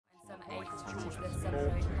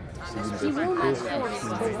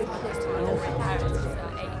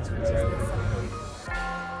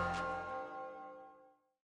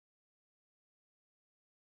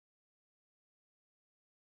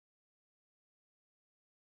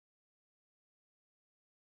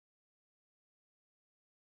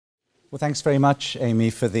Well, thanks very much,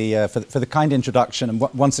 Amy, for the kind introduction. And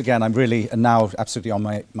once again, I'm really, and now absolutely on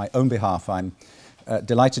my own behalf, I'm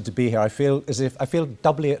delighted to be here. I feel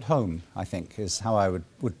doubly at home, I think, is how I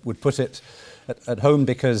would put it, at home,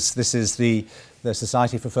 because this is the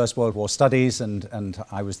Society for First World War Studies, and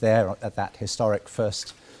I was there at that historic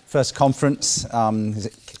first conference.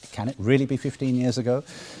 Can it really be 15 years ago?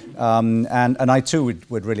 And I too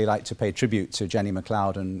would really like to pay tribute to Jenny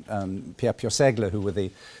MacLeod and Pierre Piosegler, who were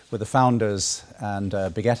the founders and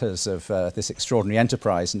begetters of this extraordinary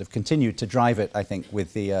enterprise, and have continued to drive it, I think,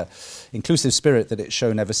 with the inclusive spirit that it's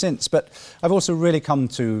shown ever since. But I've also really come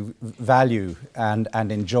to value and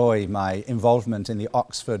enjoy my involvement in the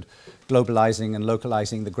Oxford Globalizing and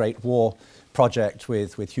Localizing the Great War project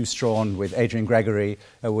with Hugh Strawn, with Adrian Gregory,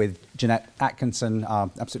 with Jeanette Atkinson,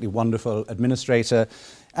 our absolutely wonderful administrator,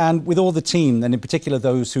 and with all the team, and in particular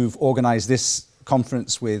those who've organized this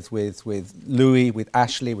conference with Louis, with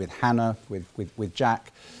Ashley, with Hannah, with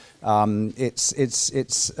Jack. It's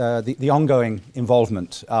the ongoing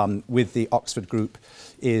involvement with the Oxford group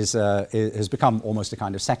has become almost a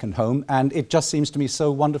kind of second home, and it just seems to me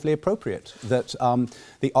so wonderfully appropriate that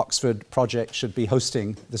the Oxford project should be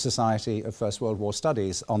hosting the Society of First World War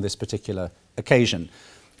Studies on this particular occasion,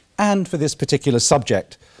 and for this particular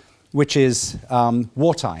subject, which is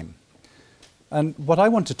wartime. And what I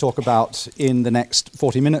want to talk about in the next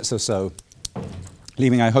 40 minutes or so,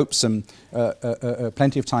 leaving, I hope, some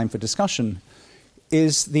plenty of time for discussion,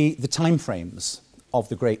 is the time frames of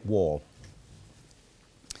the Great War.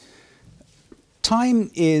 Time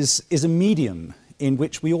is a medium in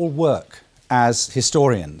which we all work as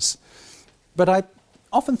historians, but I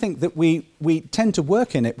often think that we tend to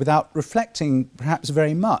work in it without reflecting perhaps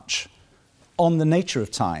very much on the nature of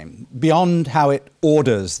time, beyond how it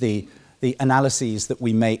orders the analyses that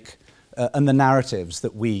we make and the narratives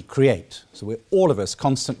that we create. So we're all of us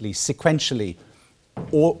constantly, sequentially,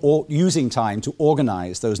 or using time to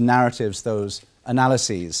organize those narratives, those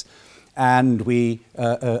analyses. And we,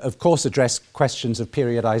 of course, address questions of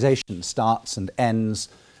periodization, starts and ends,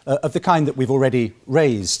 of the kind that we've already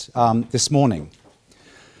raised this morning.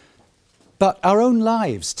 But our own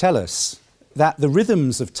lives tell us that the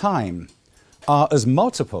rhythms of time are as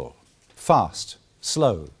multiple, fast,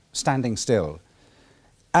 slow, standing still,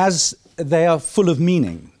 as they are full of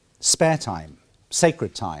meaning, spare time,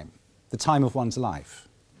 sacred time, the time of one's life.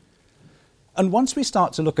 And once we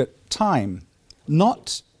start to look at time,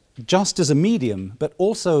 not just as a medium, but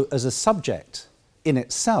also as a subject in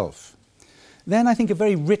itself, then I think a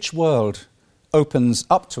very rich world opens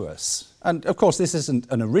up to us. And of course, this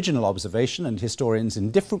isn't an original observation, and historians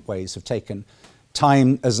in different ways have taken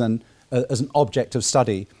time as an object of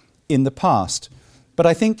study in the past. But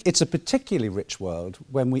I think it's a particularly rich world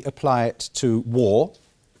when we apply it to war,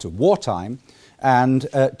 to wartime, and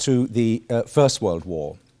to the First World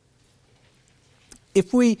War.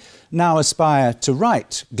 If we now aspire to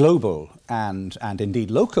write global and indeed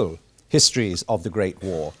local histories of the Great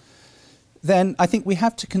War, then I think we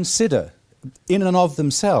have to consider, in and of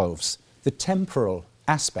themselves, the temporal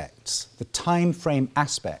aspects, the time frame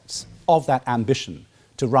aspects of that ambition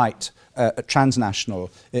to write transnational,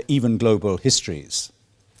 even global histories.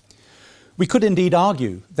 We could indeed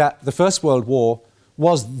argue that the First World War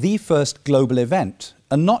was the first global event,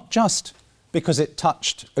 and not just because it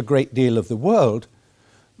touched a great deal of the world,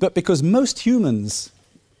 but because most humans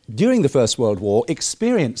during the First World War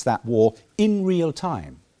experienced that war in real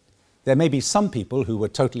time. There may be some people who were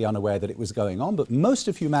totally unaware that it was going on, but most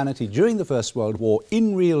of humanity during the First World War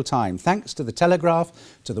in real time, thanks to the telegraph,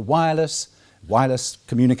 to the wireless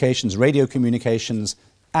communications, radio communications,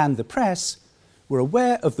 and the press, were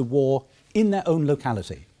aware of the war in their own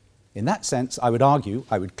locality. In that sense, I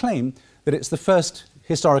would claim that it's the first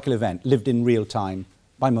historical event lived in real time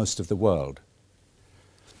by most of the world.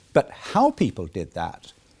 But how people did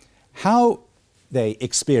that, how they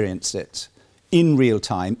experienced it in real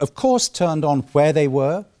time, of course turned on where they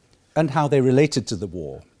were and how they related to the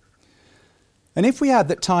war. And if we add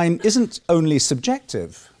that time isn't only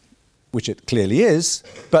subjective, which it clearly is,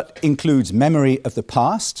 but includes memory of the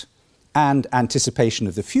past and anticipation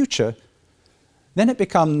of the future, then it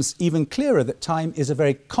becomes even clearer that time is a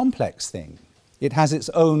very complex thing. It has its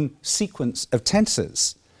own sequence of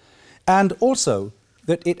tenses, and also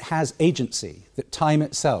that it has agency, that time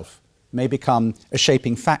itself may become a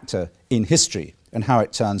shaping factor in history and how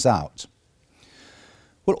it turns out.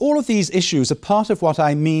 Well, all of these issues are part of what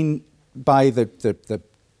I mean by the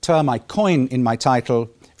term I coin in my title,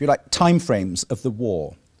 if you like, timeframes of the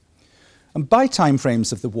war. And by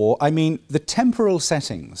timeframes of the war, I mean the temporal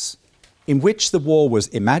settings in which the war was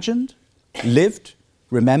imagined, lived,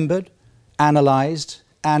 remembered, analysed,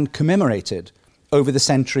 and commemorated over the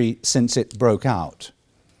century since it broke out.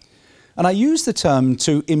 And I use the term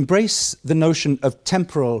to embrace the notion of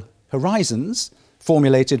temporal horizons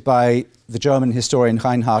formulated by the German historian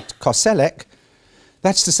Reinhard Koselleck.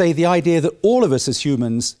 That's to say, the idea that all of us as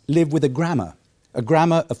humans live with a grammar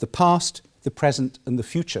of the past, the present, and the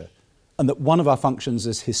future, and that one of our functions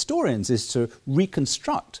as historians is to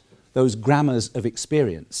reconstruct those grammars of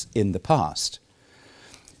experience in the past.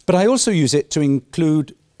 But I also use it to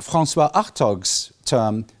include François Hartog's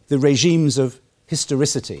term, the regimes of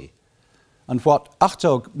historicity. And what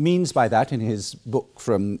Hartog means by that in his book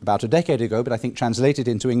from about a decade ago, but I think translated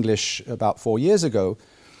into English about 4 years ago,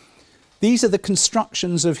 these are the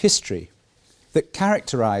constructions of history that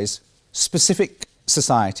characterize specific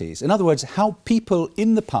societies. In other words, how people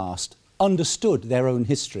in the past understood their own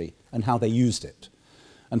history and how they used it.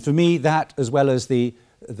 And for me, that, as well as the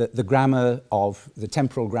grammar of the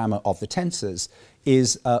temporal grammar of the tenses,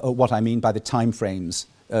 is what I mean by the time frames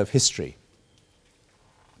of history.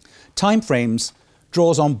 Time frames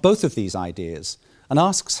draws on both of these ideas and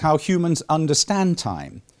asks how humans understand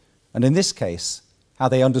time, and in this case, how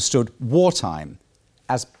they understood wartime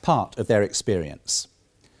as part of their experience.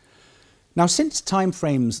 Now, since time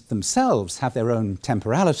frames themselves have their own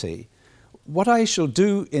temporality, what I shall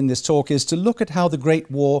do in this talk is to look at how the Great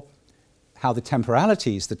War, how the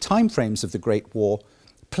temporalities, the time frames of the Great War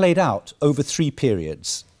played out over 3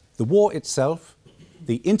 periods: the war itself,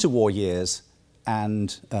 the interwar years,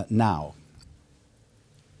 and now.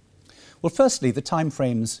 Well, firstly, the time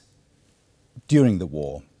frames during the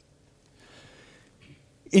war.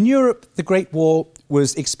 In Europe, the Great War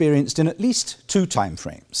was experienced in at least 2 time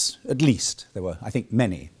frames. At least. There were, I think,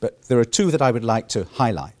 many, but there are 2 that I would like to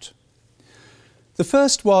highlight. The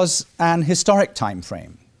first was an historic time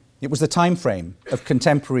frame. It was the time frame of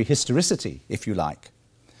contemporary historicity, if you like.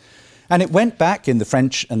 And it went back, in the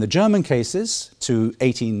French and the German cases, to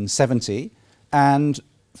 1870, and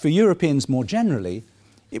for Europeans more generally,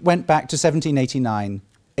 it went back to 1789,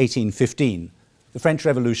 1815, the French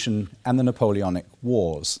Revolution and the Napoleonic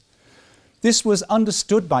Wars. This was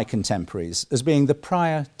understood by contemporaries as being the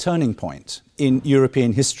prior turning point in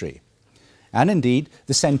European history. And indeed,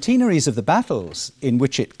 the centenaries of the battles in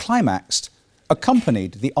which it climaxed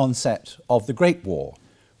accompanied the onset of the Great War,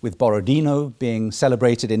 with Borodino being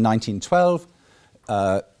celebrated in 1912,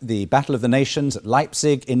 the Battle of the Nations at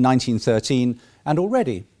Leipzig in 1913, and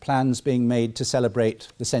already plans being made to celebrate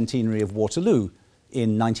the centenary of Waterloo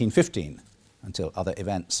in 1915, until other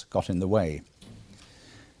events got in the way.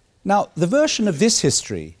 Now, the version of this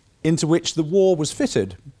history into which the war was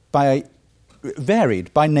fitted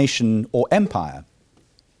varied by nation or empire.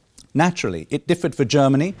 Naturally, it differed for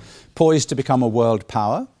Germany, poised to become a world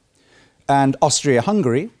power, and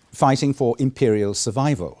Austria-Hungary, fighting for imperial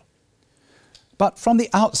survival. But from the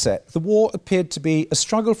outset, the war appeared to be a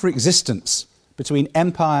struggle for existence between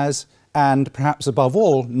empires and, perhaps above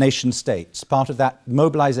all, nation-states, part of that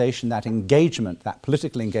mobilization, that engagement, that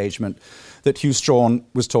political engagement that Hugh Strachan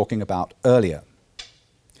was talking about earlier.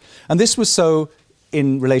 And this was so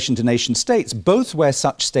in relation to nation-states, both where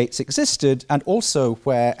such states existed and also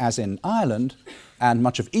where, as in Ireland and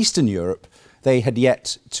much of Eastern Europe, they had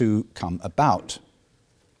yet to come about.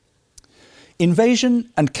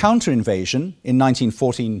 Invasion and counter-invasion in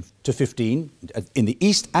 1914 to 15 in the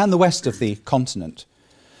east and the west of the continent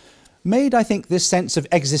made, I think, this sense of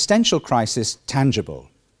existential crisis tangible.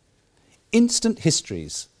 Instant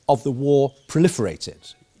histories of the war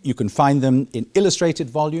proliferated. You can find them in illustrated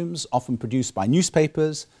volumes, often produced by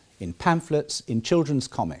newspapers, in pamphlets, in children's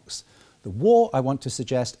comics. The war, I want to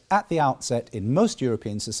suggest, at the outset in most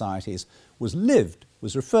European societies was lived,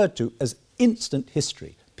 was referred to as instant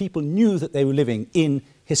history. People knew that they were living in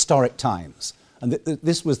historic times, and that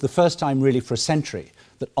this was the first time really for a century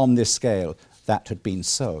that on this scale that had been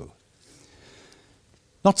so.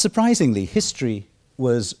 Not surprisingly, history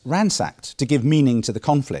was ransacked to give meaning to the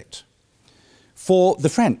conflict. For the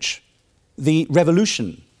French, the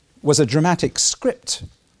revolution was a dramatic script,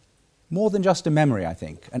 more than just a memory, I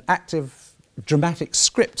think, an active dramatic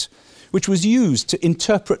script which was used to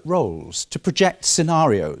interpret roles, to project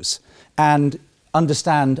scenarios, and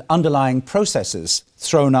understand underlying processes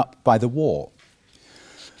thrown up by the war.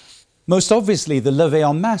 Most obviously, the levée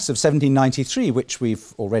en masse of 1793, which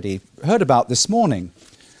we've already heard about this morning,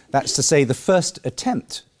 that's to say the first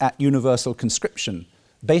attempt at universal conscription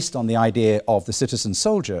based on the idea of the citizen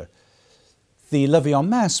soldier, the levée en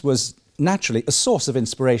masse was naturally a source of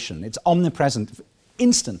inspiration. It's omnipresent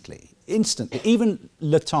instantly. Even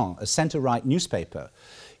Le Temps, a centre-right newspaper,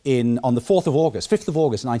 on the 5th of August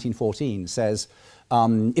 1914, says,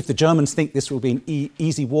 if the Germans think this will be an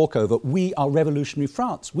easy walkover, we are revolutionary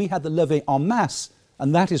France. We had the levée en masse,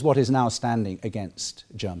 and that is what is now standing against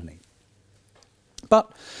Germany.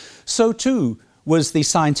 But so too was the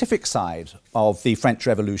scientific side of the French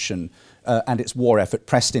Revolution and its war effort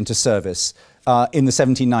pressed into service in the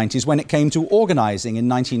 1790s when it came to organising in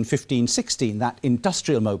 1915-16, that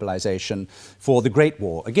industrial mobilisation for the Great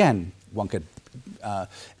War. Again, one could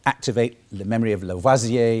activate the memory of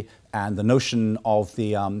Lavoisier and the notion of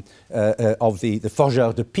the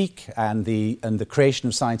forgeur de pique and the creation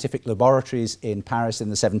of scientific laboratories in Paris in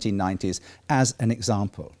the 1790s as an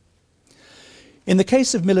example. In the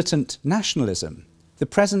case of militant nationalism, the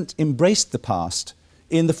present embraced the past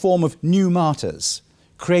in the form of new martyrs,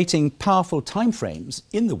 creating powerful timeframes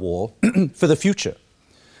in the war for the future.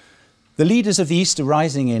 The leaders of the Easter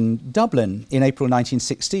Rising in Dublin in April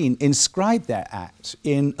 1916 inscribed their act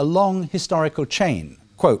in a long historical chain.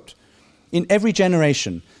 Quote, "In every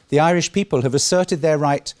generation, the Irish people have asserted their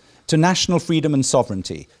right to national freedom and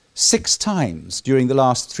sovereignty. 6 times during the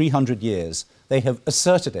last 300 years, they have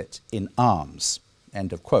asserted it in arms."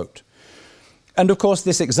 End of quote. And of course,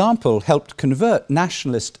 this example helped convert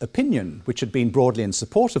nationalist opinion, which had been broadly in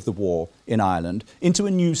support of the war in Ireland, into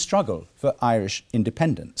a new struggle for Irish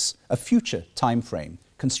independence, a future time frame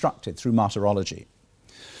constructed through martyrology.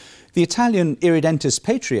 The Italian irredentist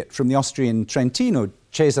patriot from the Austrian Trentino,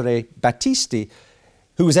 Cesare Battisti,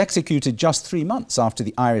 who was executed just 3 months after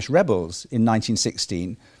the Irish rebels in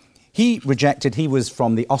 1916, he was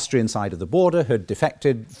from the Austrian side of the border, had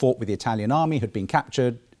defected, fought with the Italian army, had been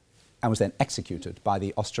captured, and was then executed by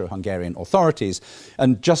the Austro-Hungarian authorities.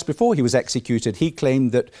 And just before he was executed, he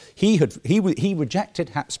claimed that he rejected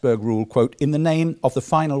Habsburg rule, quote, "in the name of the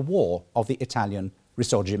final war of the Italian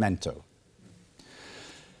Risorgimento."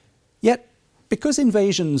 Yet, because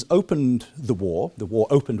invasions opened the war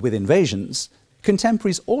opened with invasions,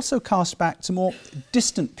 contemporaries also cast back to more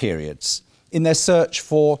distant periods in their search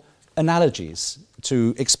for analogies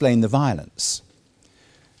to explain the violence.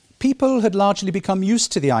 People had largely become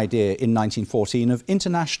used to the idea in 1914 of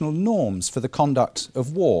international norms for the conduct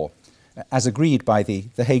of war, as agreed by the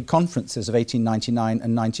Hague Conferences of 1899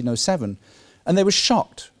 and 1907, and they were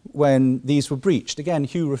shocked when these were breached. Again,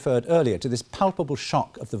 Hugh referred earlier to this palpable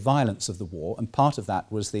shock of the violence of the war, and part of that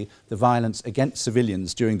was the violence against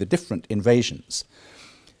civilians during the different invasions.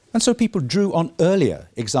 And so people drew on earlier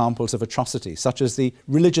examples of atrocity, such as the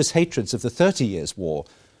religious hatreds of the 30 Years' War,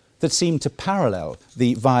 that seemed to parallel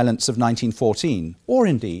the violence of 1914, or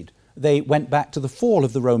indeed they went back to the fall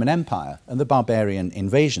of the Roman Empire and the barbarian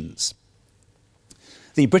invasions.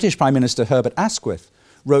 The British Prime Minister Herbert Asquith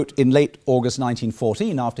wrote in late August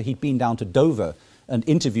 1914, after he'd been down to Dover and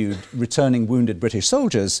interviewed returning wounded British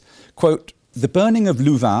soldiers, quote, "The burning of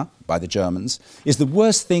Louvain by the Germans is the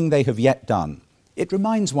worst thing they have yet done. It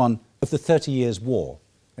reminds one of the 30 Years' War."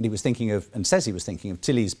 And he was thinking of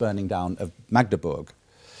Tilly's burning down of Magdeburg.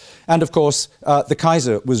 And of course, the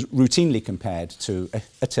Kaiser was routinely compared to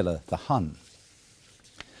Attila the Hun.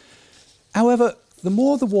 However, the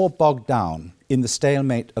more the war bogged down in the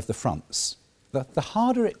stalemate of the fronts, the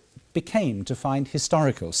harder it became to find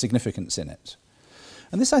historical significance in it.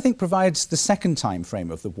 And this, I think, provides the second time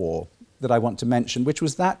frame of the war that I want to mention, which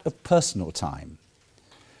was that of personal time.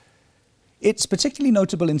 It's particularly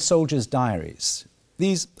notable in soldiers' diaries.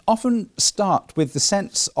 These often start with the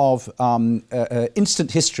sense of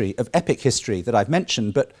instant history, of epic history that I've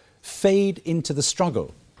mentioned, but fade into the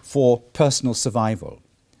struggle for personal survival.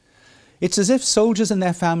 It's as if soldiers and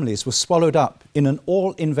their families were swallowed up in an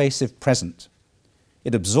all-invasive present.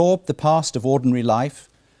 It absorbed the past of ordinary life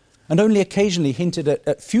and only occasionally hinted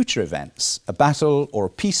at future events, a battle or a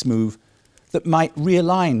peace move that might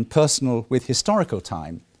realign personal with historical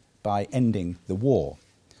time by ending the war.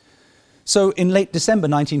 So in late December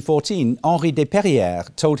 1914, Henri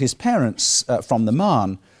Desperrières told his parents from the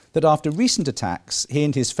Marne that after recent attacks, he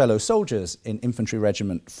and his fellow soldiers in Infantry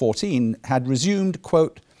Regiment 14 had resumed,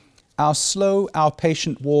 quote, our slow, our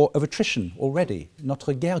patient war of attrition already,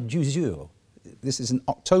 notre guerre d'usure. This is in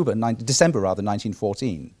December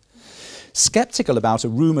 1914. Skeptical about a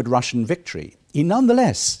rumoured Russian victory, he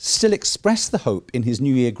nonetheless still expressed the hope in his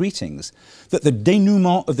New Year greetings that the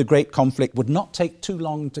denouement of the great conflict would not take too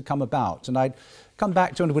long to come about. And I'd come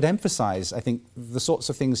back to and would emphasise, I think, the sorts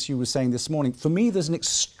of things you were saying this morning. For me, there's an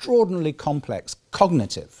extraordinarily complex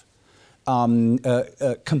cognitive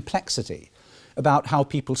complexity about how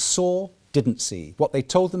people saw didn't see, what they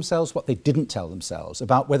told themselves, what they didn't tell themselves,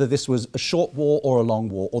 about whether this was a short war or a long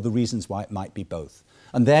war, or the reasons why it might be both.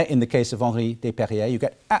 And there, in the case of Henri Desperriers, you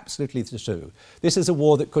get absolutely the two. This is a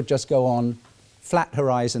war that could just go on, flat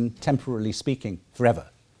horizon, temporarily speaking, forever.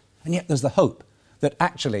 And yet there's the hope that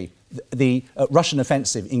actually the Russian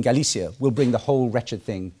offensive in Galicia will bring the whole wretched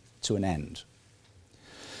thing to an end.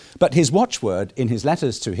 But his watchword in his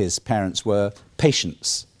letters to his parents were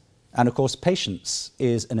patience. And of course, patience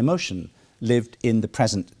is an emotion lived in the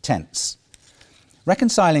present tense.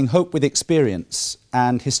 Reconciling hope with experience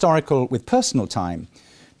and historical with personal time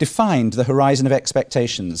defined the horizon of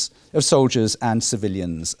expectations of soldiers and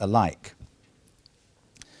civilians alike.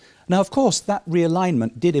 Now, of course, that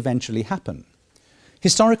realignment did eventually happen.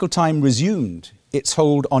 Historical time resumed its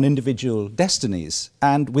hold on individual destinies,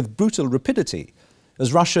 and with brutal rapidity,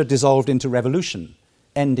 as Russia dissolved into revolution,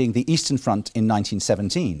 ending the Eastern Front in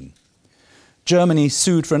 1917. Germany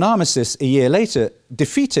sued for an armistice a year later,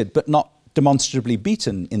 defeated but not demonstrably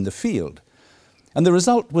beaten in the field. And the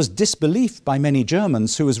result was disbelief by many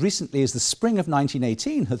Germans who, as recently as the spring of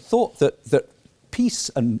 1918, had thought that peace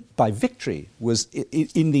and by victory was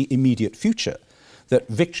in the immediate future, that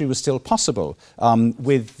victory was still possible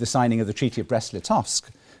with the signing of the Treaty of Brest-Litovsk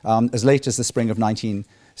as late as the spring of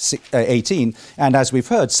 1918, and as we've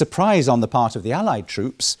heard, surprise on the part of the Allied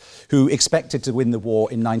troops who expected to win the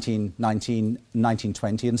war in 1919,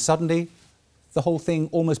 1920, and suddenly the whole thing,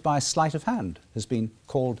 almost by a sleight of hand, has been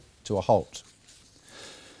called to a halt.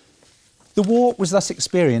 The war was thus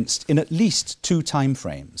experienced in at least two time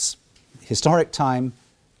frames, historic time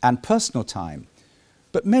and personal time,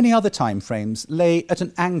 but many other time frames lay at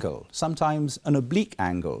an angle, sometimes an oblique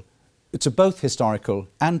angle, to both historical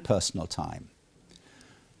and personal time.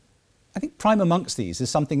 I think prime amongst these is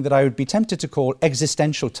something that I would be tempted to call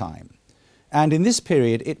existential time. And in this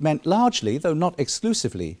period, it meant largely, though not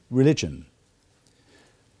exclusively, religion.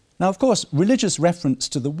 Now, of course, religious reference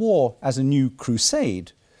to the war as a new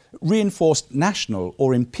crusade reinforced national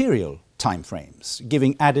or imperial timeframes,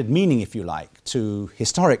 giving added meaning, if you like, to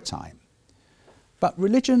historic time. But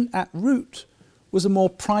religion at root was a more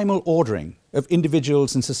primal ordering of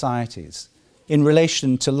individuals and societies in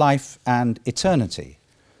relation to life and eternity.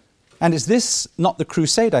 And it's this, not the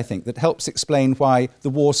crusade, I think, that helps explain why the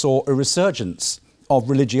war saw a resurgence of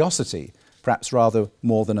religiosity, perhaps rather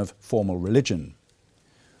more than of formal religion.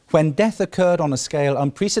 When death occurred on a scale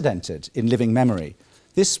unprecedented in living memory,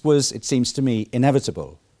 this was, it seems to me,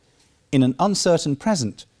 inevitable. In an uncertain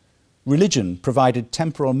present, religion provided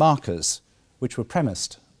temporal markers which were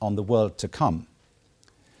premised on the world to come.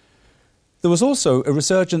 There was also a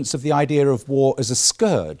resurgence of the idea of war as a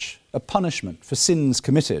scourge, a punishment for sins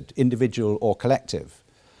committed, individual or collective.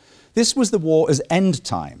 This was the war as end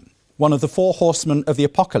time, one of the four horsemen of the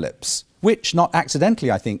apocalypse, which, not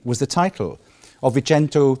accidentally, I think, was the title of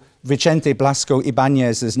Vicente Blasco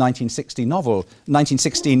Ibáñez's 1916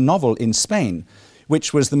 novel in Spain,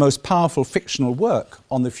 which was the most powerful fictional work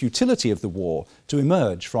on the futility of the war to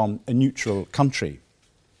emerge from a neutral country.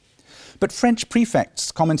 But French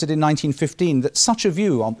prefects commented in 1915 that such a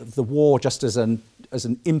view of the war just as an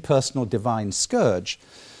impersonal divine scourge,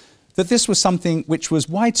 that this was something which was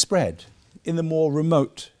widespread in the more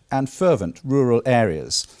remote and fervent rural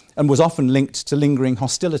areas and was often linked to lingering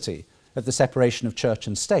hostility at the separation of church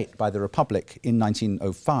and state by the Republic in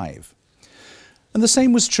 1905. And the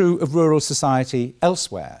same was true of rural society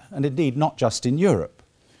elsewhere, and indeed not just in Europe.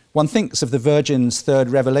 One thinks of the Virgin's third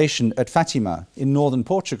revelation at Fatima in northern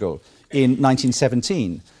Portugal in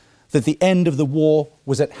 1917, that the end of the war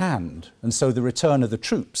was at hand, and so the return of the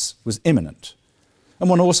troops was imminent. And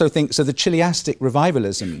one also thinks of the chiliastic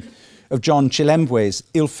revivalism of John Chilembwe's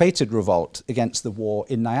ill-fated revolt against the war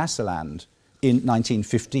in Nyasaland in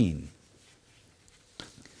 1915.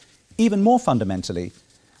 Even more fundamentally,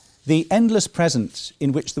 the endless present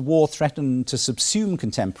in which the war threatened to subsume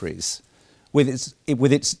contemporaries with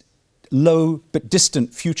its low but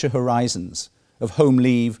distant future horizons of home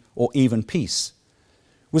leave or even peace,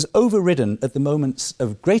 was overridden at the moments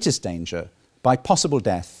of greatest danger by possible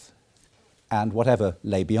death and whatever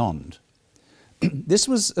lay beyond. This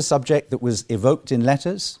was a subject that was evoked in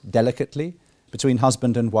letters, delicately, between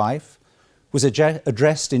husband and wife, was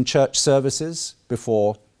addressed in church services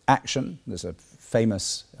before action. There's a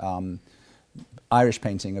famous Irish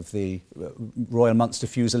painting of the Royal Munster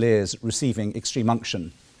Fusiliers receiving extreme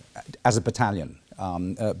unction as a battalion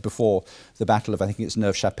before the Battle of, I think it's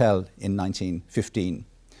Neuve-Chapelle in 1915.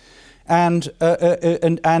 And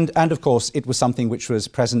of course, it was something which was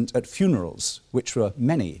present at funerals, which were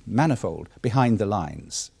many, manifold, behind the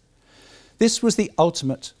lines. This was the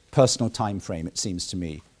ultimate personal time frame, it seems to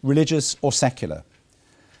me, religious or secular.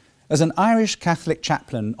 As an Irish Catholic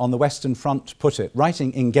chaplain on the Western Front put it,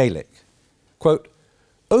 writing in Gaelic, quote,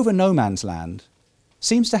 "Over no man's land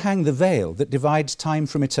seems to hang the veil that divides time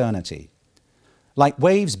from eternity. Like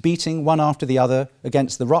waves beating one after the other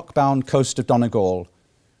against the rock-bound coast of Donegal,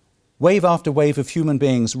 wave after wave of human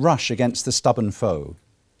beings rush against the stubborn foe.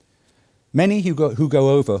 Many who go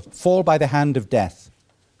over fall by the hand of death,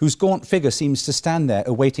 whose gaunt figure seems to stand there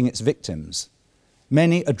awaiting its victims.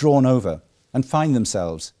 Many are drawn over and find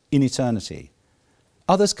themselves in eternity.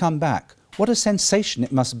 Others come back. What a sensation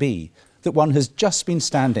it must be that one has just been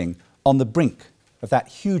standing on the brink of that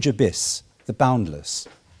huge abyss, the boundless,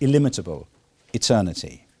 illimitable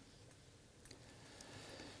eternity."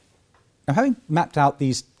 Now, having mapped out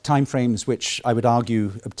these timeframes which I would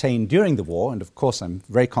argue obtained during the war, and of course I'm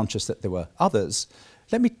very conscious that there were others,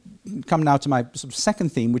 let me come now to my sort of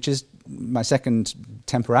second theme, which is my second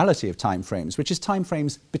temporality of timeframes, which is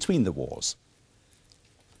timeframes between the wars.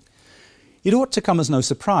 It ought to come as no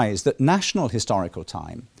surprise that national historical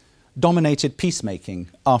time dominated peacemaking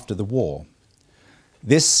after the war.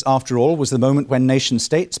 This, after all, was the moment when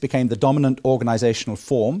nation-states became the dominant organisational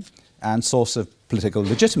form and source of political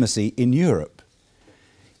legitimacy in Europe.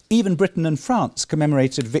 Even Britain and France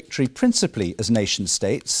commemorated victory principally as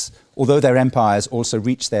nation-states, although their empires also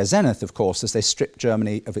reached their zenith, of course, as they stripped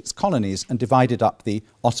Germany of its colonies and divided up the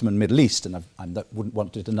Ottoman Middle East. And I wouldn't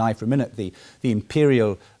want to deny for a minute the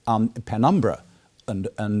imperial penumbra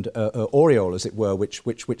and aureole, as it were, which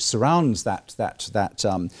surrounds that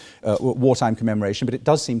wartime commemoration. But it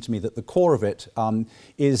does seem to me that the core of it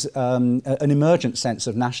is an emergent sense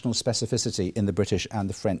of national specificity in the British and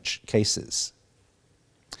the French cases.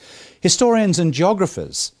 Historians and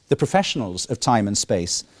geographers, the professionals of time and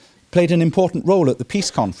space, played an important role at the peace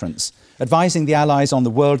conference, advising the Allies on the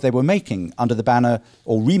world they were making under the banner,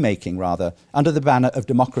 or remaking rather, under the banner of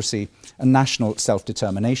democracy and national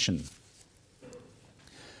self-determination.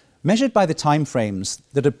 Measured by the timeframes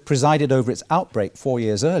that had presided over its outbreak 4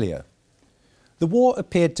 years earlier, the war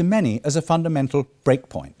appeared to many as a fundamental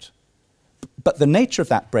breakpoint. But the nature of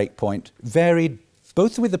that breakpoint varied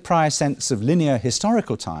both with the prior sense of linear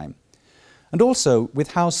historical time and also with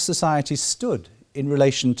how society stood in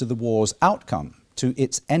relation to the war's outcome, to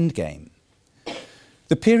its endgame.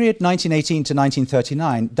 The period 1918 to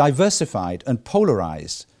 1939 diversified and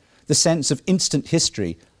polarized the sense of instant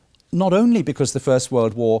history, not only because the First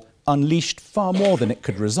World War unleashed far more than it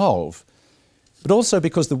could resolve, but also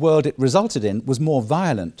because the world it resulted in was more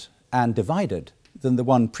violent and divided than the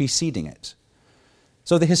one preceding it.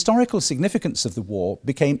 So the historical significance of the war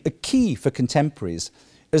became a key for contemporaries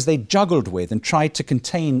as they juggled with and tried to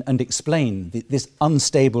contain and explain this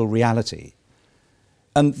unstable reality.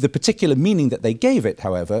 And the particular meaning that they gave it,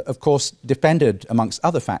 however, of course, depended, amongst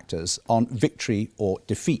other factors, on victory or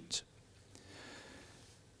defeat.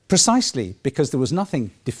 Precisely because there was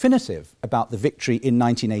nothing definitive about the victory in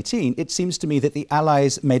 1918, it seems to me that the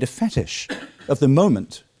Allies made a fetish of the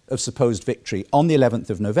moment of supposed victory on the 11th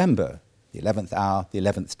of November, the 11th hour, the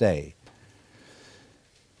 11th day.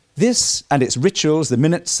 This and its rituals, the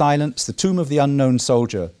minute silence, the tomb of the unknown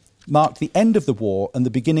soldier, marked the end of the war and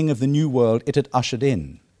the beginning of the new world it had ushered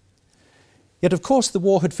in. Yet, of course, the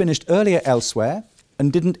war had finished earlier elsewhere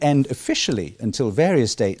and didn't end officially until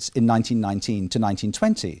various dates in 1919 to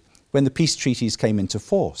 1920, when the peace treaties came into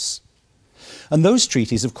force. And those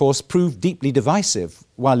treaties, of course, proved deeply divisive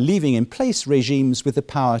while leaving in place regimes with the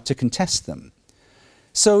power to contest them.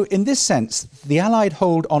 So, in this sense, the Allied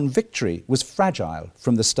hold on victory was fragile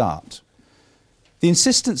from the start. The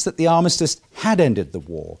insistence that the armistice had ended the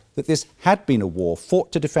war, that this had been a war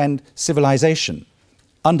fought to defend civilization,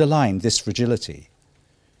 underlined this fragility.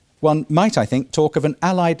 One might, I think, talk of an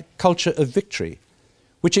Allied culture of victory,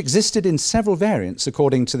 which existed in several variants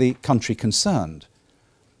according to the country concerned.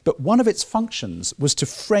 But one of its functions was to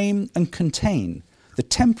frame and contain the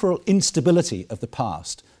temporal instability of the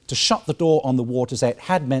past, to shut the door on the war, to say it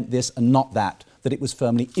had meant this and not that it was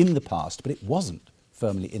firmly in the past, but it wasn't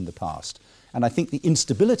firmly in the past. And I think the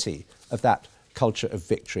instability of that culture of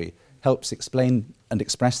victory helps explain and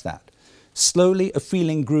express that. Slowly, a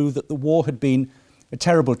feeling grew that the war had been a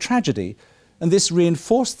terrible tragedy, and this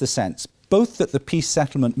reinforced the sense both that the peace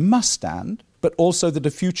settlement must stand, but also that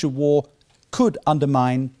a future war could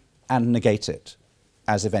undermine and negate it,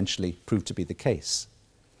 as eventually proved to be the case.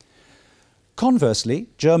 Conversely,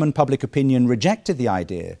 German public opinion rejected the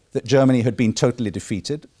idea that Germany had been totally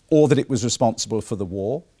defeated, or that it was responsible for the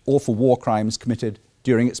war, or for war crimes committed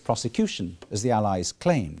during its prosecution, as the Allies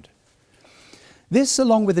claimed. This,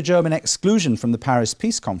 along with the German exclusion from the Paris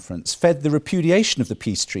Peace Conference, fed the repudiation of the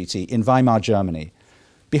peace treaty in Weimar Germany,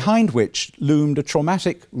 behind which loomed a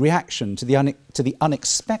traumatic reaction to the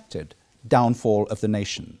unexpected downfall of the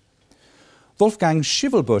nation. Wolfgang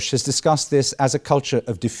Schivelbusch has discussed this as a culture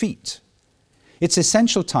of defeat. Its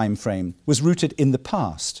essential time frame was rooted in the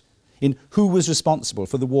past, in who was responsible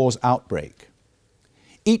for the war's outbreak.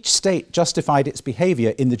 Each state justified its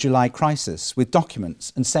behavior in the July crisis with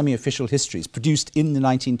documents and semi-official histories produced in the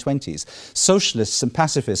 1920s. Socialists and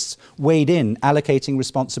pacifists weighed in, allocating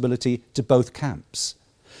responsibility to both camps.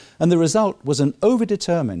 And the result was an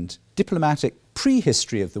overdetermined diplomatic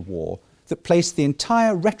prehistory of the war that placed the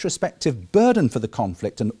entire retrospective burden for the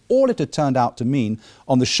conflict and all it had turned out to mean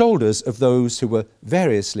on the shoulders of those who were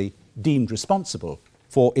variously deemed responsible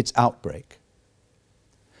for its outbreak.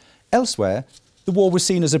 Elsewhere, the war was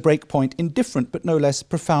seen as a breakpoint in different but no less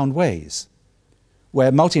profound ways.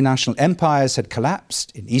 Where multinational empires had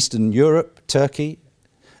collapsed in Eastern Europe, Turkey,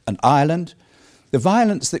 and Ireland, the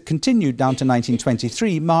violence that continued down to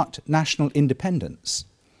 1923 marked national independence.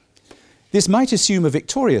 This might assume a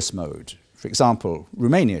victorious mode, for example,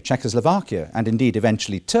 Romania, Czechoslovakia, and indeed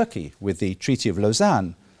eventually Turkey with the Treaty of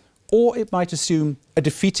Lausanne, or it might assume a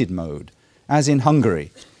defeated mode, as in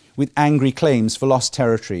Hungary, with angry claims for lost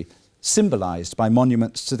territory symbolized by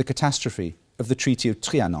monuments to the catastrophe of the Treaty of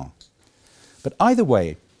Trianon. But either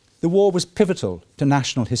way, the war was pivotal to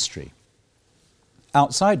national history.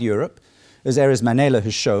 Outside Europe, as Erez Manela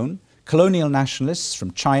has shown, colonial nationalists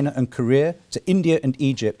from China and Korea to India and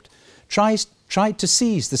Egypt tried to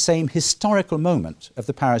seize the same historical moment of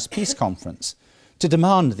the Paris Peace Conference to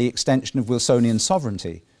demand the extension of Wilsonian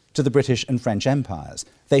sovereignty to the British and French empires.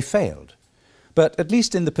 They failed. But at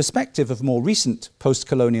least in the perspective of more recent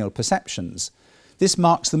post-colonial perceptions, this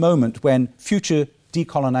marks the moment when future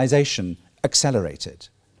decolonization accelerated.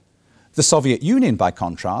 The Soviet Union, by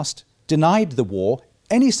contrast, denied the war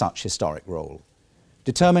any such historic role.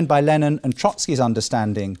 Determined by Lenin and Trotsky's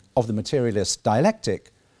understanding of the materialist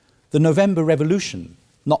dialectic, the November Revolution,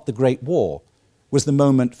 not the Great War, was the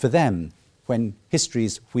moment for them when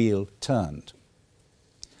history's wheel turned.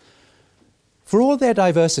 For all their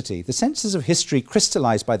diversity, the senses of history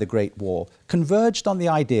crystallized by the Great War converged on the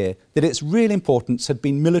idea that its real importance had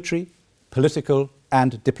been military, political,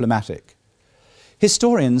 and diplomatic.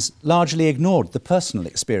 Historians largely ignored the personal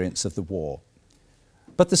experience of the war.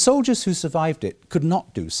 But the soldiers who survived it could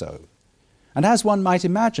not do so. And as one might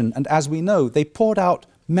imagine, and as we know, they poured out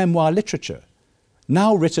memoir literature,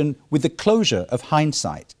 now written with the closure of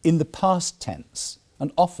hindsight, in the past tense,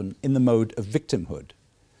 and often in the mode of victimhood.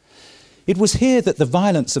 It was here that the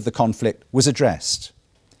violence of the conflict was addressed.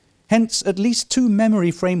 Hence, at least two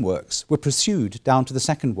memory frameworks were pursued down to the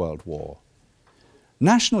Second World War.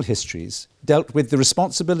 National histories dealt with the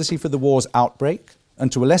responsibility for the war's outbreak,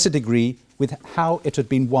 and to a lesser degree with how it had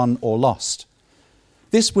been won or lost.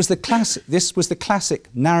 This was the classic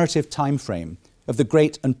narrative time frame of the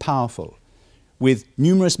great and powerful, with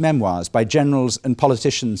numerous memoirs by generals and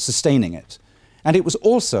politicians sustaining it, and it was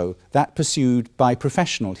also that pursued by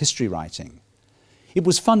professional history writing. It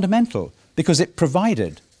was fundamental because it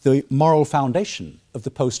provided the moral foundation of the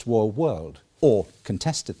post-war world, or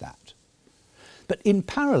contested that. But in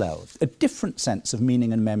parallel, a different sense of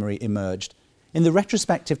meaning and memory emerged in the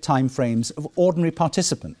retrospective time frames of ordinary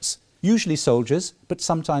participants, usually soldiers, but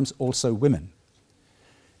sometimes also women.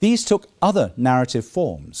 These took other narrative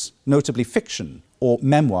forms, notably fiction or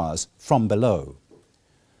memoirs from below.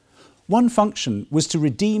 One function was to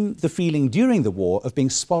redeem the feeling during the war of being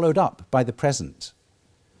swallowed up by the present.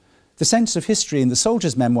 The sense of history in the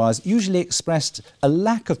soldiers' memoirs usually expressed a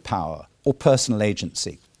lack of power or personal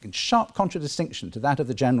agency, in sharp contradistinction to that of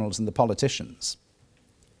the generals and the politicians,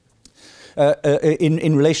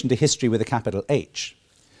 in relation to history with a capital H.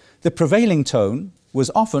 The prevailing tone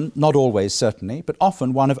was often, not always certainly, but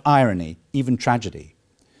often one of irony, even tragedy.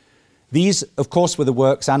 These, of course, were the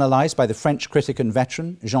works analysed by the French critic and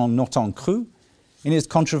veteran Jean Norton-Creux in his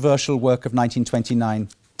controversial work of 1929,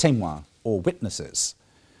 Témoins, or Witnesses.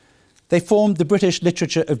 They formed the British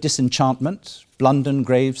literature of disenchantment, Blunden,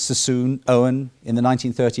 Graves, Sassoon, Owen, in the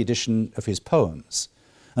 1930 edition of his poems.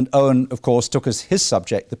 And Owen, of course, took as his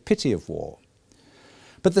subject the pity of war.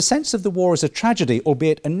 But the sense of the war as a tragedy,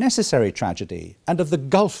 albeit a necessary tragedy, and of the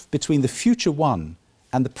gulf between the future won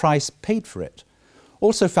and the price paid for it,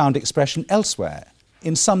 also found expression elsewhere,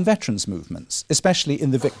 in some veterans' movements, especially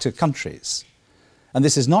in the victor countries. And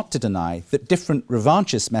this is not to deny that different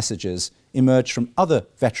revanchist messages emerged from other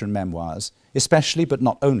veteran memoirs, especially but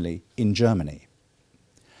not only in Germany.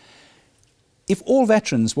 If all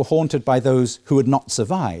veterans were haunted by those who had not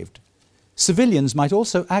survived, civilians might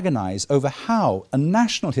also agonize over how a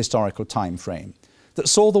national historical time frame that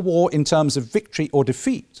saw the war in terms of victory or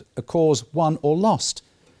defeat, a cause won or lost,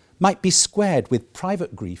 might be squared with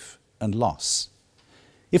private grief and loss.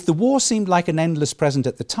 If the war seemed like an endless present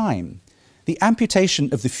at the time, the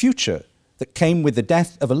amputation of the future that came with the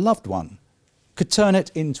death of a loved one could turn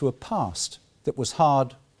it into a past that was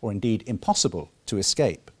hard or indeed impossible to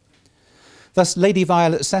escape. Thus, Lady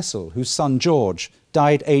Violet Cecil, whose son George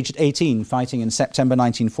died aged 18 fighting in September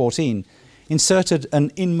 1914, inserted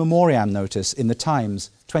an in memoriam notice in the Times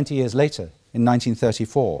 20 years later, in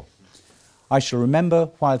 1934. I shall remember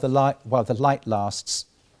while the light lasts,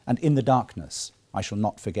 and in the darkness I shall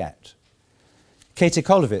not forget. Käthe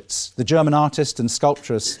Kollwitz, the German artist and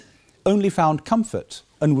sculptress, only found comfort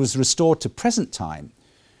and was restored to present time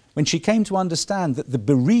when she came to understand that the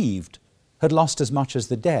bereaved had lost as much as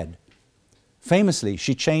the dead. Famously,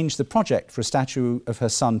 she changed the project for a statue of her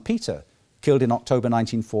son Peter, killed in October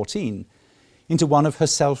 1914, into one of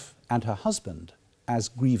herself and her husband as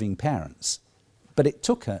grieving parents. But it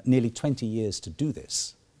took her nearly 20 years to do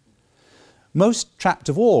this. Most trapped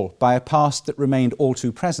of all by a past that remained all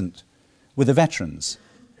too present were the veterans,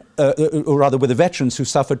 or rather were the veterans who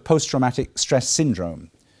suffered post-traumatic stress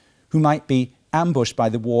syndrome, who might be ambushed by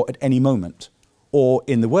the war at any moment, or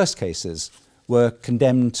in the worst cases, were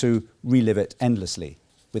condemned to relive it endlessly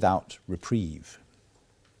without reprieve.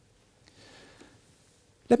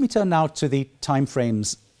 Let me turn now to the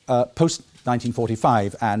timeframes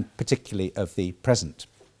post-1945 and particularly of the present.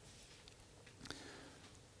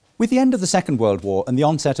 With the end of the Second World War and the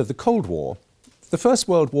onset of the Cold War, the First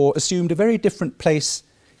World War assumed a very different place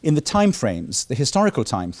in the timeframes, the historical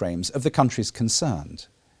timeframes of the countries concerned.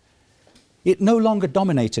 It no longer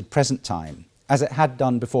dominated present time, as it had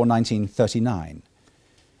done before 1939.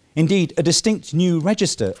 Indeed, a distinct new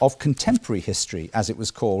register of contemporary history, as it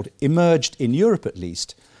was called, emerged in Europe at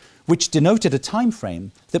least, which denoted a time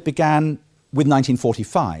frame that began with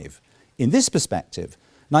 1945. In this perspective,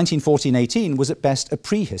 1914-18 was at best a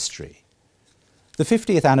prehistory. The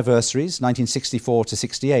 50th anniversaries, 1964 to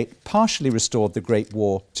 68, partially restored the Great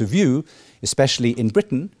War to view, especially in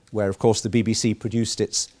Britain, where of course the BBC produced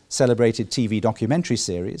its celebrated TV documentary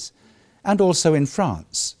series, and also in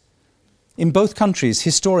France. In both countries,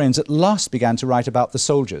 historians at last began to write about the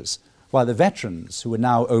soldiers, while the veterans, who were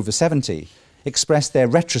now over 70, expressed their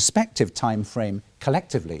retrospective time frame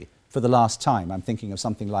collectively for the last time. I'm thinking of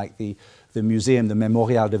something like the museum, the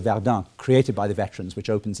Mémorial de Verdun, created by the veterans, which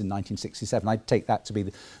opens in 1967. I take that to be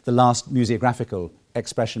the last museographical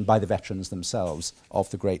expression by the veterans themselves of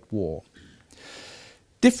the Great War.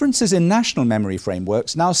 Differences in national memory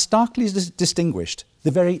frameworks now starkly distinguished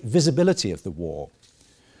the very visibility of the war.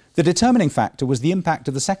 The determining factor was the impact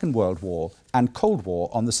of the Second World War and Cold War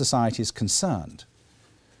on the societies concerned.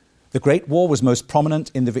 The Great War was most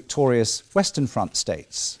prominent in the victorious Western Front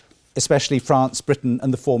states, especially France, Britain,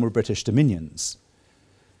 and the former British dominions.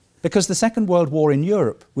 Because the Second World War in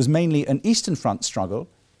Europe was mainly an Eastern Front struggle,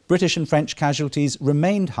 British and French casualties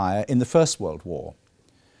remained higher in the First World War.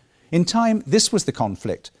 In time, this was the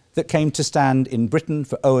conflict that came to stand in Britain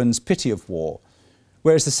for Owen's Pity of War,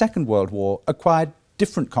 whereas the Second World War acquired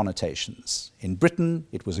different connotations. In Britain,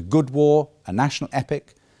 it was a good war, a national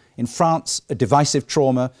epic. In France, a divisive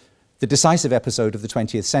trauma, the decisive episode of the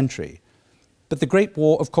 20th century. But the Great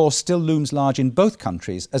War, of course, still looms large in both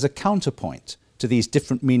countries as a counterpoint to these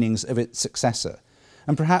different meanings of its successor,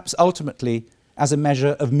 and perhaps ultimately as a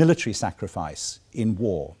measure of military sacrifice in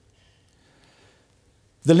war.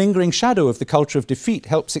 The lingering shadow of the culture of defeat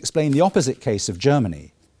helps explain the opposite case of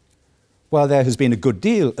Germany. While there has been a good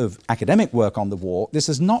deal of academic work on the war, this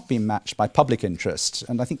has not been matched by public interest,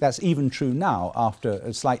 and I think that's even true now after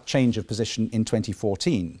a slight change of position in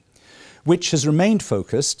 2014, which has remained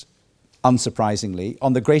focused, unsurprisingly,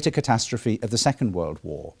 on the greater catastrophe of the Second World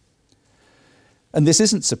War. And this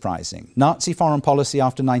isn't surprising. Nazi foreign policy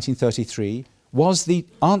after 1933 was the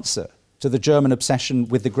answer to the German obsession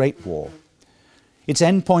with the Great War. Its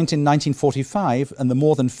endpoint in 1945 and the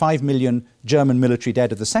more than 5 million German military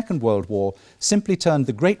dead of the Second World War simply turned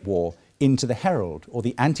the Great War into the herald or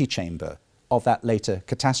the antechamber of that later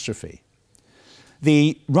catastrophe.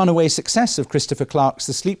 The runaway success of Christopher Clark's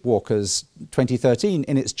The Sleepwalkers 2013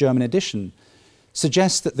 in its German edition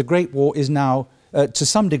suggests that the Great War is now, to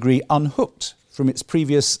some degree, unhooked from its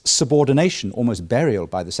previous subordination, almost burial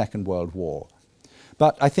by the Second World War.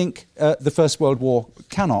 But I think the First World War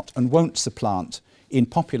cannot and won't supplant in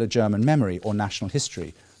popular German memory or national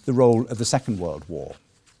history the role of the Second World War.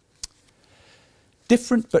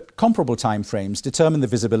 Different but comparable timeframes determine the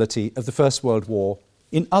visibility of the First World War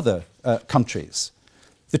in other countries.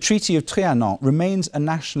 The Treaty of Trianon remains a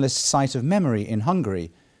nationalist site of memory in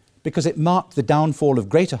Hungary because it marked the downfall of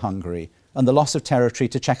Greater Hungary and the loss of territory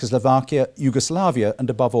to Czechoslovakia, Yugoslavia, and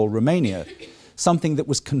above all Romania, something that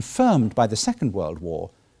was confirmed by the Second World War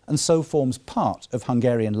and so forms part of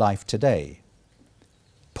Hungarian life today.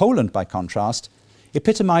 Poland, by contrast,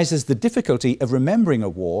 epitomizes the difficulty of remembering a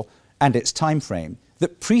war and its time frame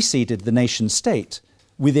that preceded the nation-state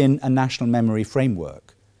within a national memory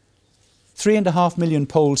framework. 3.5 million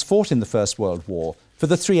Poles fought in the First World War for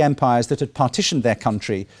the three empires that had partitioned their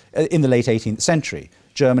country in the late 18th century,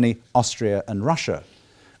 Germany, Austria, and Russia,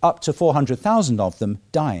 up to 400,000 of them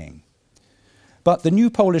dying. But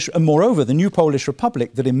moreover, the new Polish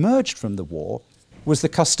Republic that emerged from the war was the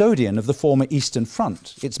custodian of the former Eastern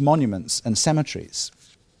Front, its monuments and cemeteries.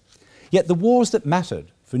 Yet the wars that mattered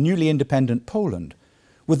for newly independent Poland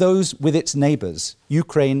were those with its neighbours,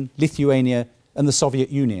 Ukraine, Lithuania, and the Soviet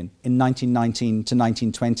Union in 1919 to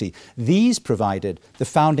 1920. These provided the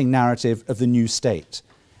founding narrative of the new state,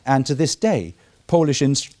 and to this day, Polish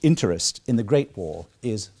interest in the Great War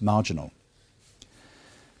is marginal.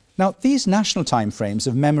 Now, these national timeframes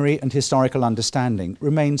of memory and historical understanding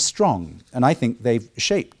remain strong, and I think they've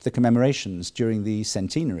shaped the commemorations during the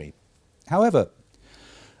centenary. However,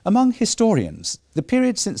 among historians, the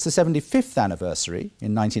period since the 75th anniversary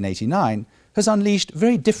in 1989 has unleashed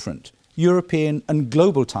very different European and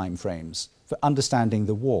global timeframes for understanding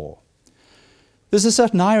the war. There's a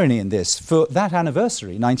certain irony in this, for that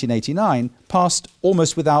anniversary, 1989, passed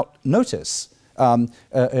almost without notice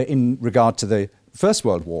in regard to the First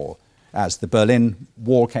World War, as the Berlin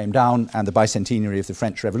Wall came down and the bicentenary of the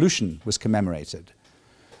French Revolution was commemorated.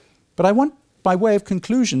 But I want, by way of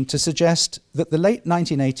conclusion, to suggest that the late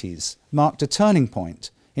 1980s marked a turning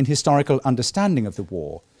point in historical understanding of the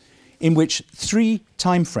war, in which three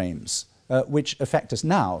timeframes, which affect us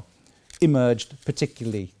now, emerged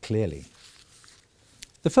particularly clearly.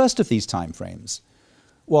 The first of these timeframes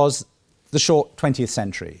was the short 20th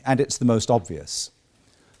century, and it's the most obvious.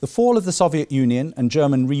 The fall of the Soviet Union and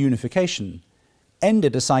German reunification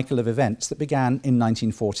ended a cycle of events that began in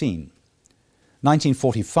 1914.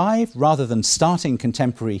 1945, rather than starting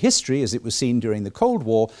contemporary history as it was seen during the Cold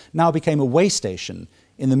War, now became a way station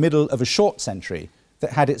in the middle of a short century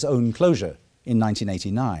that had its own closure in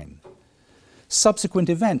 1989. Subsequent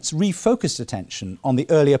events refocused attention on the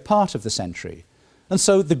earlier part of the century, and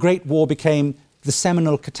so the Great War became the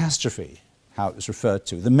seminal catastrophe, how it was referred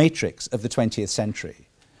to, the matrix of the 20th century.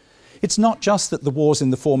 It's not just that the wars in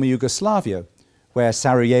the former Yugoslavia, where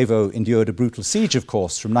Sarajevo endured a brutal siege, of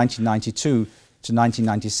course, from 1992 to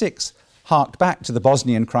 1996, harked back to the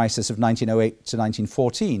Bosnian crisis of 1908 to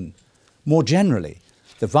 1914. More generally,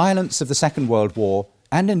 the violence of the Second World War,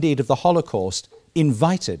 and indeed of the Holocaust,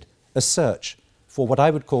 invited a search for what I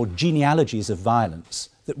would call genealogies of violence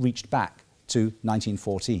that reached back to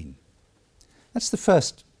 1914. That's the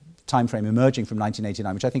first time frame emerging from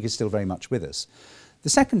 1989, which I think is still very much with us. The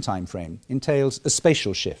second time frame entails a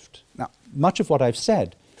spatial shift. Now, much of what I've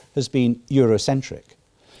said has been Eurocentric.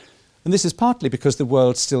 And this is partly because the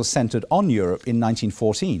world still centred on Europe in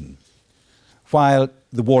 1914. While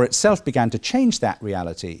the war itself began to change that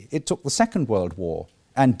reality, it took the Second World War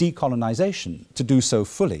and decolonisation to do so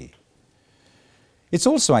fully. It's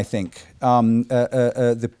also, I think,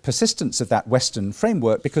 the persistence of that Western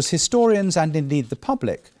framework because historians and indeed the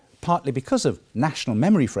public, partly because of national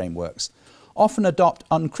memory frameworks, often adopt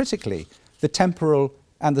uncritically the temporal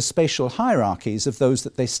and the spatial hierarchies of those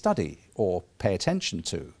that they study or pay attention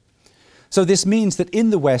to. So this means that in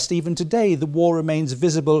the West, even today, the war remains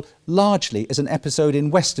visible largely as an episode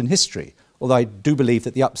in Western history, although I do believe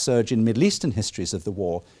that the upsurge in Middle Eastern histories of the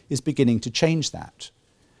war is beginning to change that.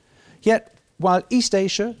 Yet, while East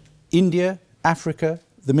Asia, India, Africa,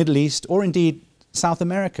 the Middle East, or indeed South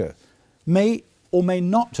America may or may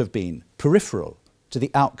not have been peripheral to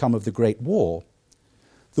the outcome of the Great War,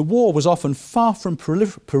 the war was often far from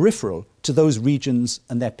peripheral to those regions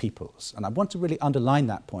and their peoples. And I want to really underline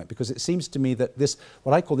that point because it seems to me that this,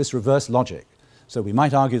 what I call this reverse logic, so we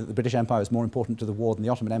might argue that the British Empire was more important to the war than the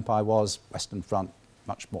Ottoman Empire was, Western Front,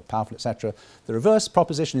 much more powerful, etc. The reverse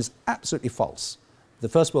proposition is absolutely false. The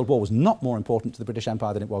First World War was not more important to the British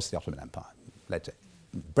Empire than it was to the Ottoman Empire. It led to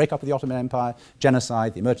breakup of the Ottoman Empire,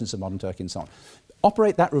 genocide, the emergence of modern Turkey, and so on.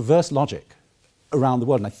 Operate that reverse logic around the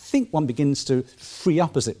world, and I think one begins to free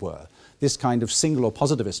up, as it were, this kind of single or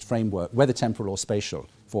positivist framework, whether temporal or spatial,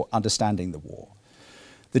 for understanding the war.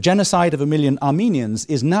 The genocide of 1 million Armenians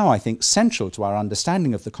is now, I think, central to our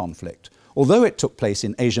understanding of the conflict, although it took place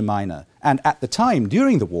in Asia Minor, and at the time,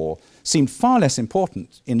 during the war, seemed far less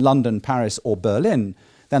important in London, Paris, or Berlin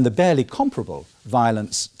than the barely comparable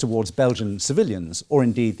violence towards Belgian civilians, or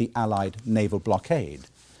indeed the Allied naval blockade.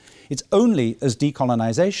 It's only as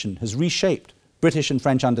decolonisation has reshaped British and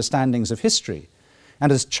French understandings of history,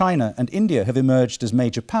 and as China and India have emerged as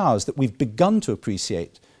major powers, that we've begun to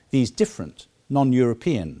appreciate these different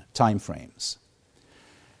non-European timeframes.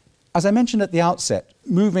 As I mentioned at the outset,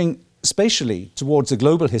 moving spatially towards a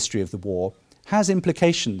global history of the war has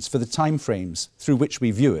implications for the timeframes through which we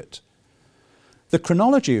view it. The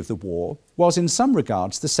chronology of the war was in some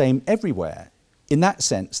regards the same everywhere. In that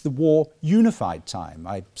sense, the war unified time.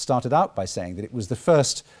 I started out by saying that it was the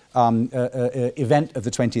first event of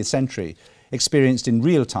the 20th century experienced in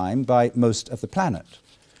real time by most of the planet.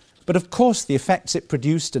 But of course, the effects it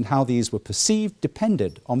produced and how these were perceived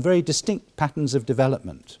depended on very distinct patterns of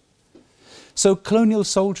development. So colonial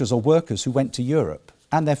soldiers or workers who went to Europe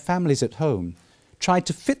and their families at home tried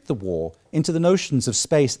to fit the war into the notions of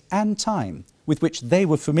space and time with which they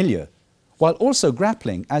were familiar, while also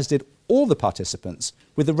grappling, as did all the participants,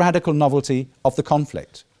 with the radical novelty of the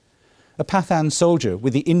conflict. A Pathan soldier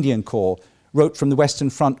with the Indian Corps wrote from the Western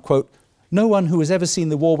Front, quote, "No one who has ever seen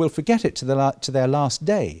the war will forget it to their last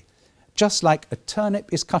day. Just like a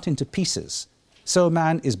turnip is cut into pieces, so a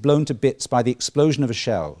man is blown to bits by the explosion of a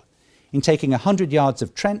shell. In taking 100 yards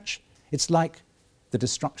of trench, it's like the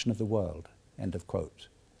destruction of the world," end of quote.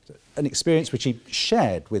 An experience which he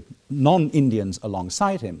shared with non-Indians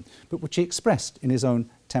alongside him, but which he expressed in his own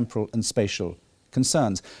temporal and spatial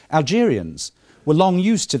concerns. Algerians were long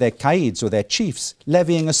used to their qaids or their chiefs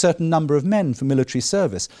levying a certain number of men for military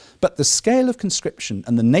service, but the scale of conscription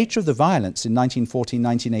and the nature of the violence in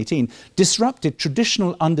 1914-1918 disrupted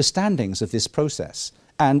traditional understandings of this process,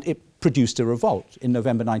 and it produced a revolt in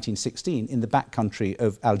November 1916 in the backcountry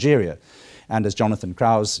of Algeria. And as Jonathan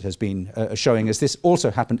Krauss has been showing us, this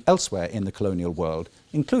also happened elsewhere in the colonial world,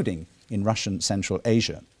 including in Russian Central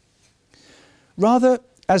Asia. Rather,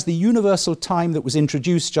 as the universal time that was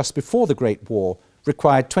introduced just before the Great War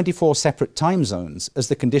required 24 separate time zones as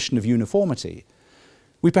the condition of uniformity,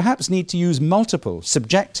 we perhaps need to use multiple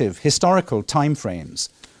subjective historical timeframes,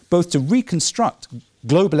 both to reconstruct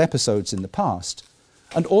global episodes in the past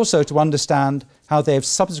and also to understand how they have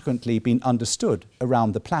subsequently been understood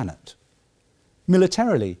around the planet.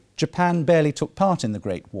 Militarily, Japan barely took part in the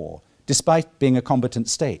Great War, despite being a combatant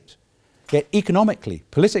state. Yet economically,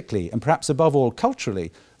 politically, and perhaps above all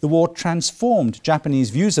culturally, the war transformed Japanese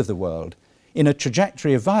views of the world in a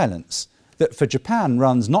trajectory of violence that for Japan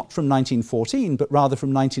runs not from 1914, but rather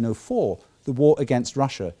from 1904, the war against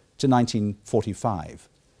Russia, to 1945.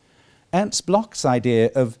 Ernst Bloch's idea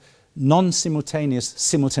of non-simultaneous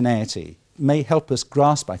simultaneity may help us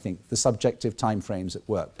grasp, I think, the subjective timeframes at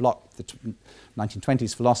work. Bloch, the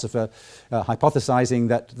 1920s philosopher, hypothesizing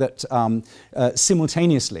that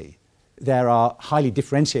simultaneously there are highly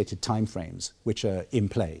differentiated timeframes which are in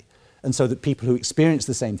play, and so that people who experience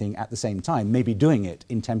the same thing at the same time may be doing it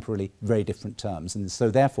in temporally very different terms. And so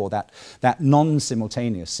therefore that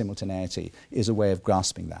non-simultaneous simultaneity is a way of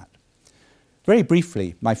grasping that. Very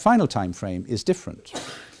briefly, my final time frame is different.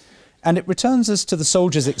 And it returns us to the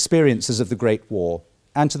soldiers' experiences of the Great War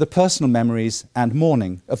and to the personal memories and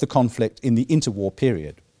mourning of the conflict in the interwar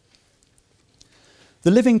period. The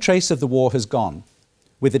living trace of the war has gone,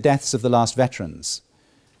 with the deaths of the last veterans.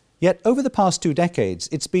 Yet over the past 2 decades,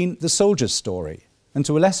 it's been the soldiers' story, and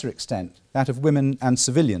to a lesser extent, that of women and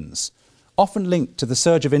civilians, often linked to the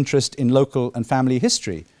surge of interest in local and family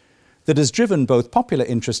history that has driven both popular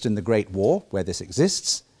interest in the Great War, where this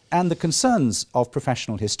exists, and the concerns of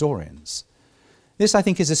professional historians. This, I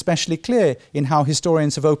think, is especially clear in how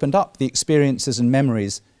historians have opened up the experiences and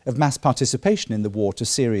memories of mass participation in the war to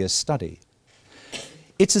serious study.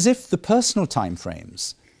 It's as if the personal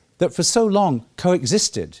timeframes that for so long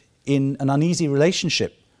coexisted in an uneasy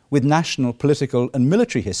relationship with national, political, and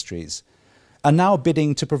military histories are now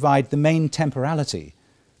bidding to provide the main temporality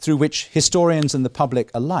through which historians and the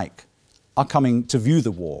public alike are coming to view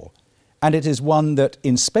the war. And it is one that,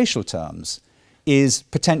 in spatial terms, is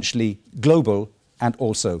potentially global and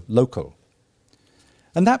also local.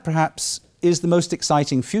 And that, perhaps, is the most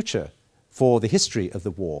exciting future for the history of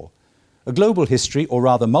the war, a global history, or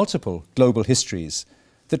rather multiple global histories,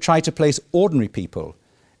 that try to place ordinary people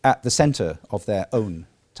at the centre of their own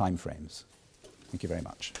timeframes. Thank you very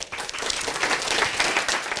much.